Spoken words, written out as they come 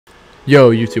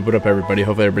Yo, YouTube, what up, everybody?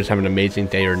 Hopefully everybody's having an amazing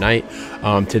day or night.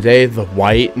 Today, the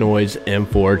White Noise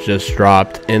M4 just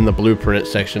dropped in the blueprint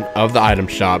section of the item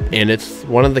shop, and it's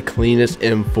one of the cleanest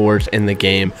M4s in the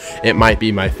game. It might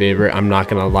be my favorite. I'm not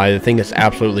gonna lie. The thing is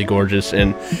absolutely gorgeous,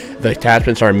 and the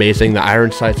attachments are amazing. The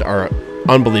iron sights are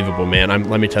unbelievable, man.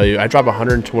 Let me tell you, I dropped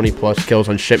 120 plus kills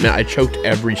on shipment. I choked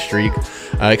every streak,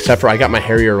 except for I got my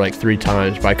Harrier like 3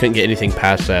 times, but I couldn't get anything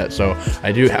past that. So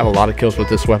I do have a lot of kills with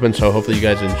this weapon, so hopefully you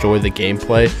guys enjoy the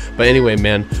gameplay. But anyway,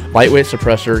 man, lightweight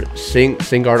suppressor,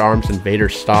 Singard arms, and Vader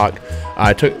stock.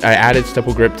 I added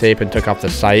stipple grip tape and took off the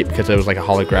sight because it was like a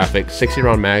holographic. 60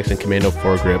 round mags and commando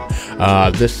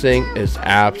foregrip. This thing is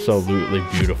absolutely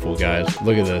beautiful, guys.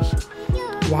 Look at this.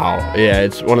 Wow, yeah,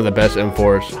 it's one of the best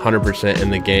M4s, 100% in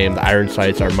the game. The iron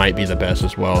sights might be the best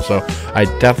as well, so I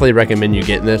definitely recommend you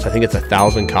getting this. I think it's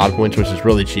 1,000 COD points, which is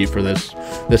really cheap for this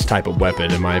type of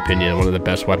weapon, in my opinion. One of the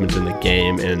best weapons in the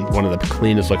game and one of the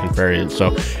cleanest looking variants.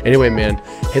 So anyway, man,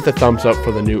 hit the thumbs up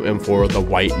for the new M4, the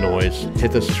White Noise.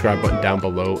 Hit the subscribe button down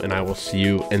below, and I will see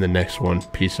you in the next one.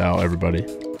 Peace out, everybody.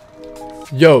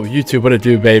 Yo, YouTube, what it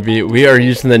do, baby? We are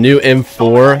using the new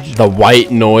M4, the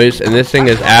White Noise, and this thing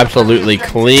is absolutely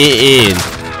clean.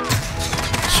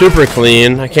 Super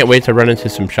clean. I can't wait to run into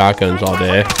some shotguns all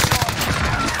day.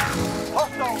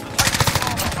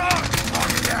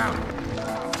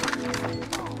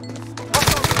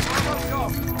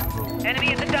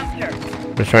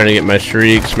 I'm just trying to get my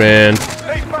streaks, man.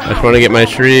 I just want to get my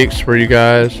streaks for you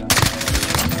guys.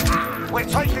 We're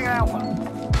taking Alpha.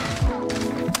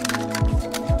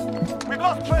 We've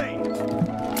lost B.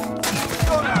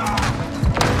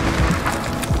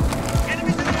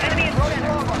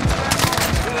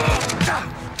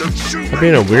 I'm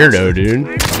being a weirdo, dude.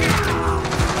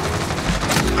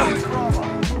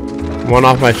 One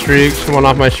off my streaks. One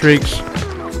off my streaks.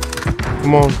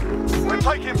 Come on. We're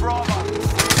taking Bravo.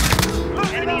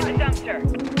 Enemy in the dumpster.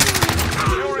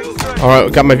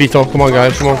 Alright, got my VTOL. Come on,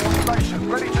 guys. Come on.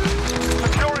 Ready to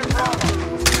securing Bravo.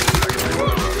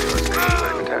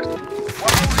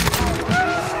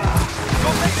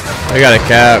 I got a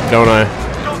cap, don't I?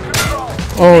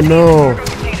 Oh, no.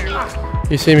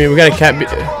 You see me? We got a cap.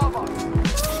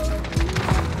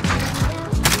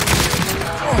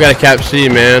 We got a cap C,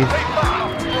 man.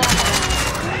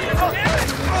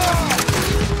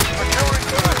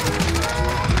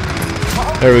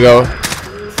 There we go.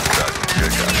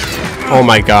 Oh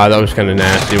my god, that was kind of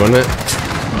nasty, wasn't it?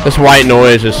 This White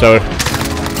Noise is so...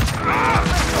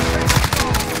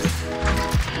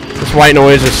 This White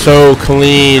Noise is so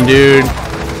clean, dude.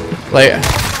 Like...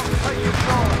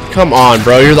 Come on,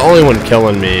 bro. You're the only one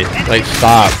killing me. Like,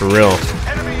 stop, for real.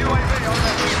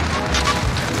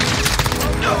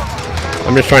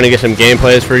 I'm just trying to get some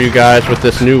gameplays for you guys with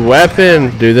this new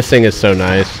weapon. Dude, this thing is so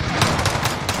nice.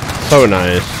 So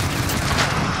nice.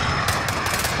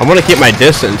 I want to keep my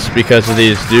distance because of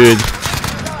these dudes.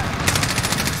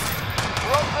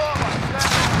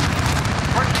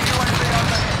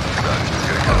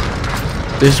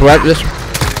 This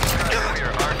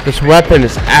weapon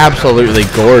is absolutely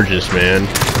gorgeous, man.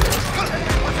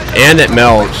 And it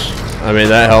melts. I mean,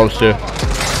 that helps too.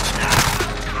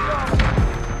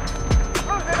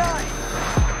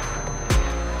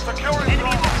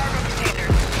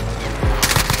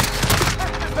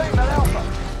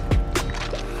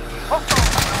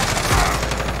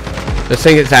 This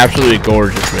thing is absolutely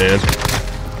gorgeous, man.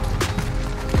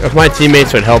 If my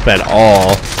teammates would help at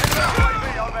all.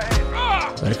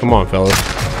 Hey, come on, fellas.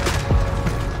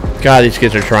 God, these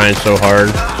kids are trying so hard.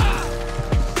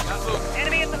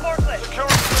 Enemy at the forklift.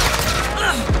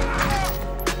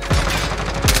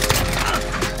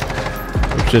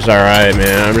 Which is alright,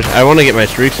 man. I want to get my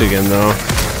streaks again, though.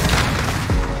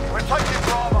 We're taking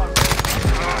Bravo.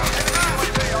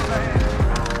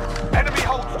 Enemy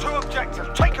holds 2 objectives.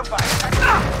 Take them back.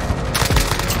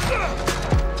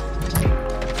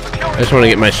 I just want to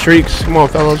get my streaks. Come on,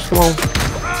 fellas. Come on.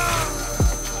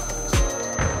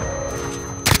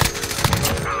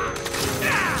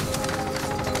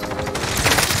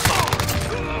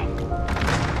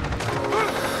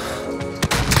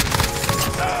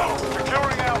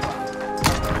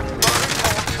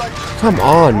 Come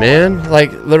on, man.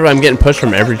 Like, literally, I'm getting pushed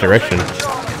from every direction.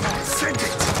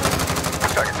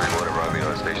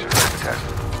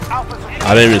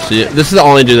 I didn't even see it. This is the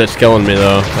only dude that's killing me,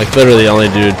 though. Like, literally the only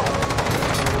dude.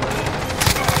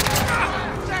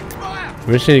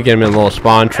 We just need to get him in a little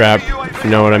spawn trap, if you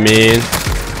know what I mean.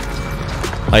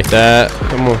 Like that.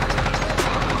 Come on.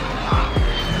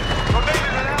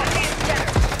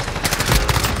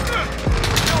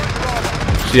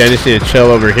 See, I just need to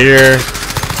chill over here.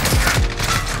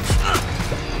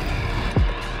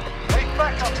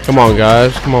 Come on,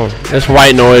 guys. Come on. This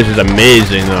white noise is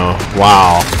amazing, though.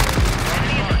 Wow.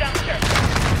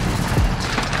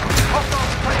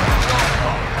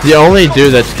 The only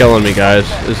dude that's killing me, guys,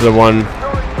 is the one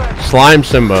Slime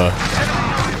Simba.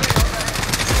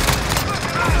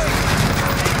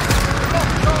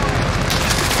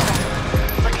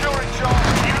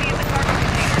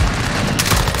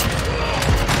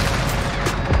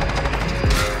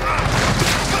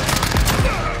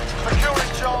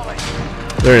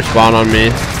 They're gonna spawn on me,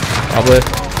 probably.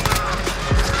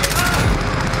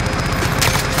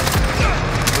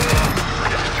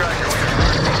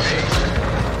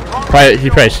 He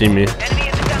probably see me.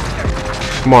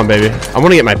 Come on, baby. I want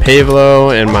to get my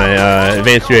Pavlo and my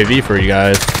advanced UAV for you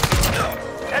guys.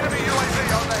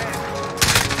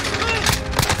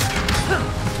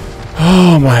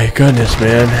 Oh my goodness,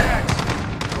 man.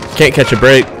 Can't catch a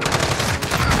break.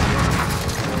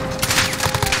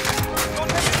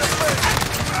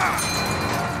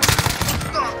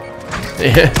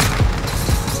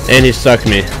 And he stuck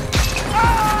me.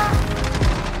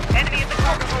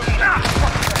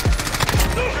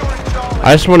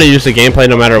 I just want to use the gameplay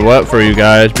no matter what for you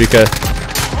guys because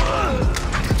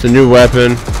it's a new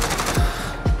weapon.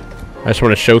 I just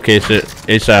want to showcase it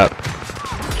ASAP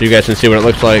so you guys can see what it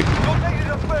looks like.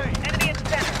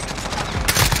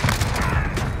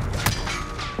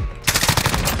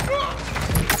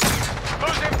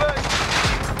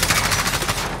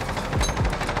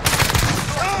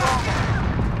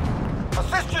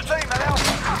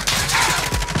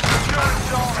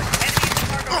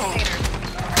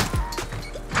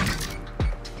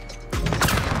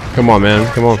 Come on,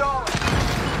 man. Come on.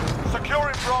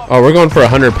 Oh, we're going for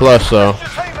 100 plus, though.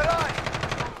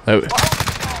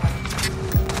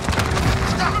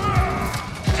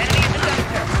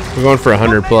 We're going for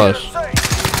 100 plus.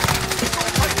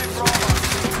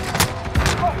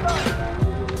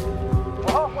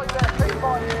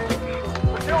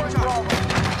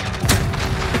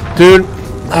 Dude.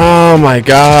 Oh my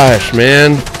gosh,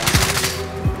 man.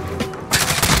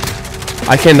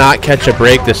 I cannot catch a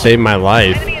break to save my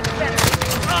life.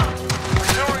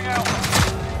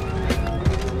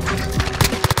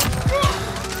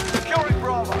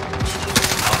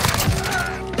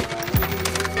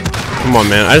 Come on,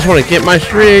 man. I just want to get my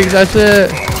streaks. That's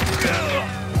it.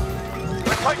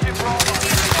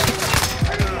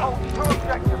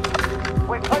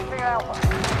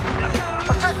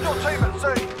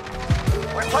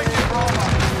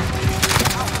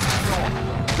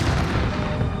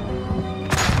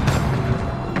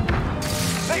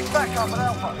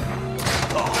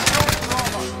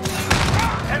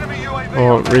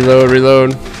 Oh,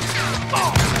 reload.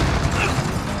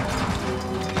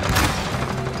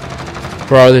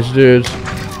 Where are these dudes?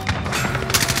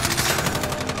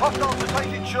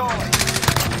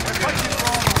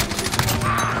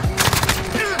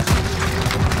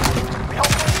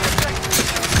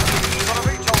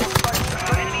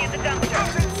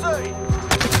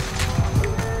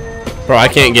 Bro, I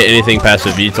can't get anything past the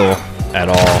VTOL at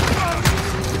all.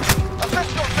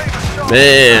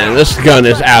 Man, this gun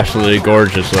is absolutely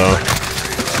gorgeous, though.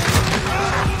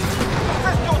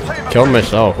 Killed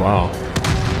myself, wow.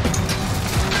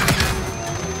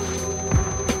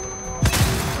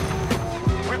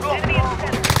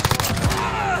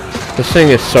 This thing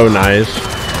is so nice.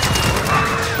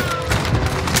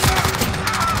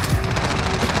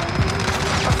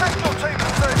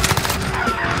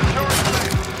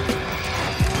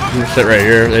 I'm gonna sit right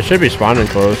here. They should be spawning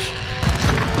close.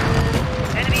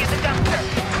 Enemy in the dumpster.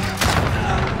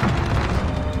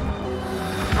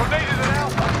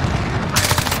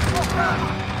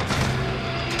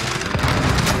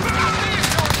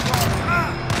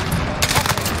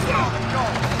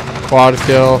 Quad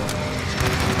kill.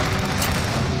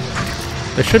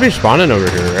 They should be spawning over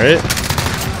here, right?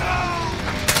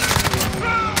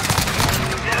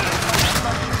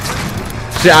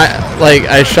 See,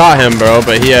 I shot him, bro,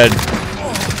 but he had...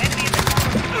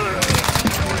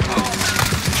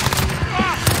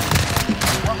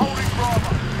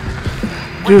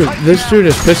 Dude, this dude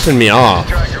is pissing me off.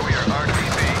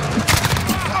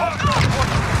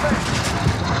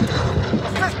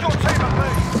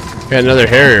 Got another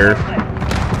Harrier,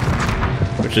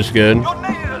 which is good.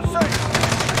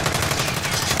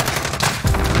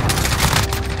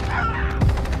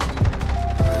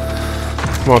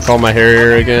 Come on, call my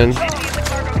Harrier again.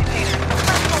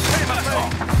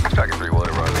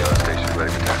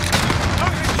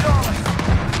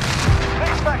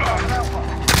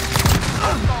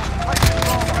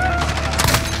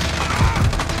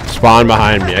 Spawn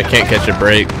behind me. I can't catch a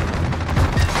break.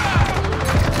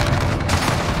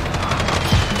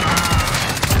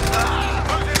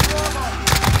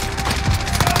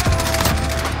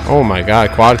 Oh my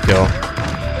god, quad kill.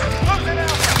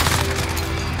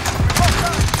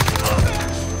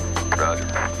 Roger.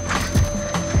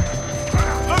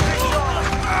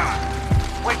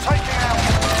 We're taking out.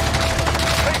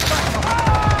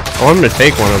 Oh, I'm gonna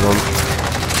take one of them.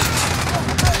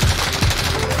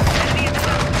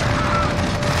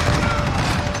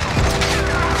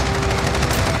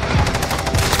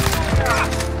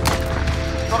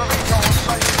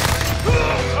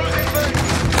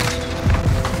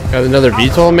 Got another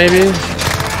VTOL maybe?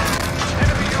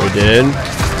 We did.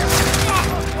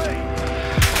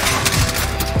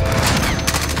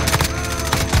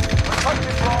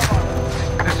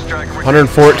 This is Striker.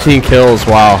 114 kills,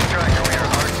 wow.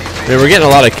 I mean, we're getting a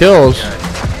lot of kills.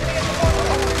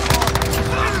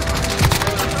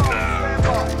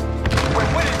 We're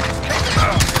winning this.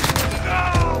 Keep it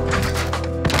up.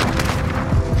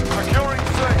 Securing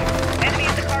C. Enemy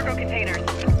in the cargo containers.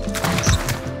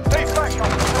 Need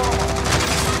backup.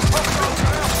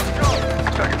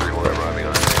 Striker 3-1 arriving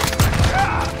on.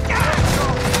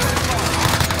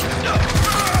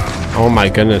 Oh my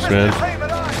goodness, man.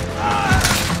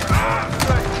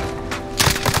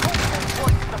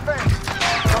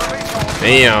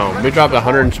 Damn, we dropped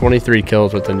 123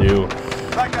 kills with the new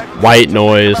White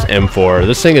Noise M4.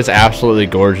 This thing is absolutely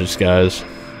gorgeous, guys.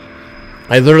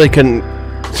 I literally couldn't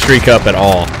streak up at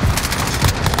all.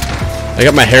 I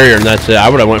got my Harrier and that's it. I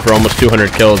would have went for almost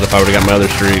 200 kills if I would have got my other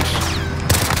streaks.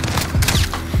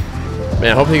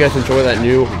 Man, hopefully you guys enjoy that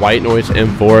new White Noise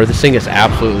M4. This thing is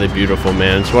absolutely beautiful,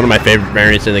 man. It's one of my favorite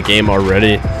variants in the game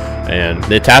already. And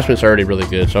the attachments are already really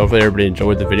good. So hopefully everybody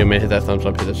enjoyed the video. Man, hit that thumbs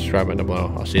up, hit that subscribe button down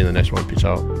below. I'll see you in the next one. Peace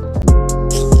out.